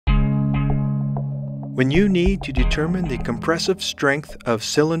When you need to determine the compressive strength of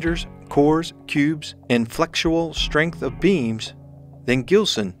cylinders, cores, cubes, and flexural strength of beams, then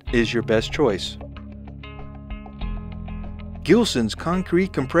Gilson is your best choice. Gilson's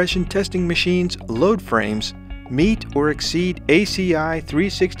concrete compression testing machine's load frames meet or exceed ACI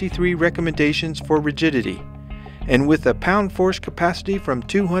 363 recommendations for rigidity, and with a pound force capacity from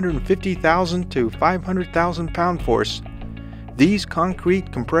 250,000 to 500,000 pound force, these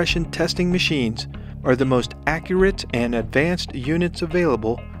concrete compression testing machines are the most accurate and advanced units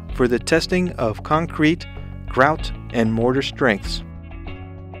available for the testing of concrete, grout, and mortar strengths.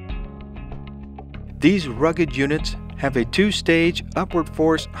 These rugged units have a two-stage upward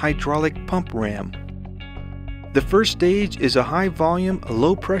force hydraulic pump ram. The first stage is a high-volume,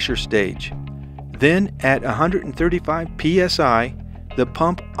 low-pressure stage. Then, at 135 psi, the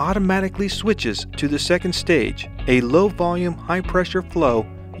pump automatically switches to the second stage, a low-volume, high-pressure flow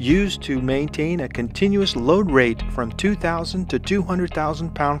used to maintain a continuous load rate from 2,000 to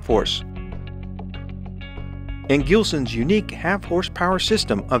 200,000 pound force. And Gilson's unique half-horsepower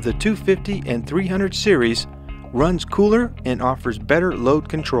system of the 250 and 300 series runs cooler and offers better load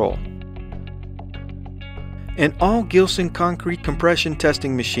control. And all Gilson concrete compression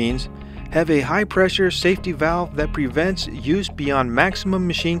testing machines have a high-pressure safety valve that prevents use beyond maximum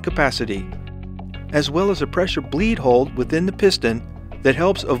machine capacity, as well as a pressure bleed hold within the piston that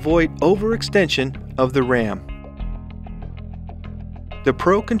helps avoid overextension of the ram. The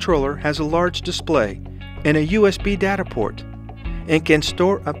Pro controller has a large display and a USB data port and can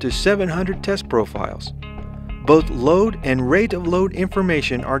store up to 700 test profiles. Both load and rate of load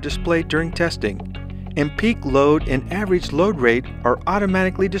information are displayed during testing, and peak load and average load rate are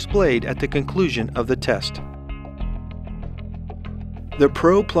automatically displayed at the conclusion of the test. The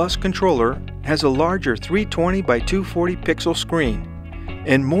Pro Plus controller has a larger 320 by 240 pixel screen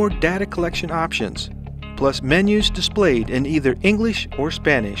and more data collection options, plus menus displayed in either English or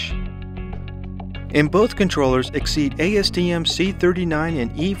Spanish. And both controllers exceed ASTM C39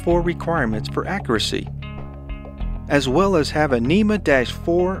 and E4 requirements for accuracy, as well as have a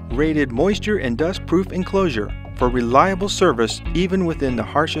NEMA-4 rated moisture and dust proof enclosure for reliable service even within the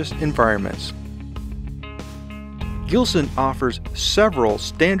harshest environments. Gilson offers several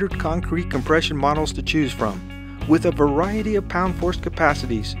standard concrete compression models to choose from, with a variety of pound force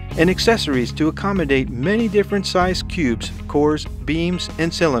capacities and accessories to accommodate many different size cubes, cores, beams,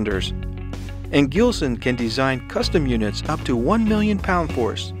 and cylinders. And Gilson can design custom units up to 1 million pound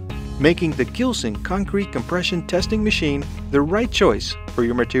force, making the Gilson concrete compression testing machine the right choice for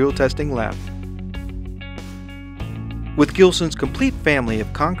your material testing lab. With Gilson's complete family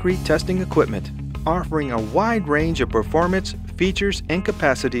of concrete testing equipment, offering a wide range of performance, features, and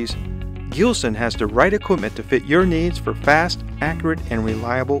capacities, Gilson has the right equipment to fit your needs for fast, accurate, and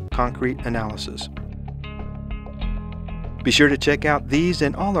reliable concrete analysis. Be sure to check out these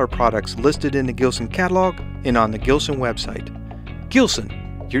and all our products listed in the Gilson catalog and on the Gilson website.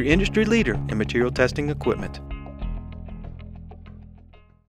 Gilson, your industry leader in material testing equipment.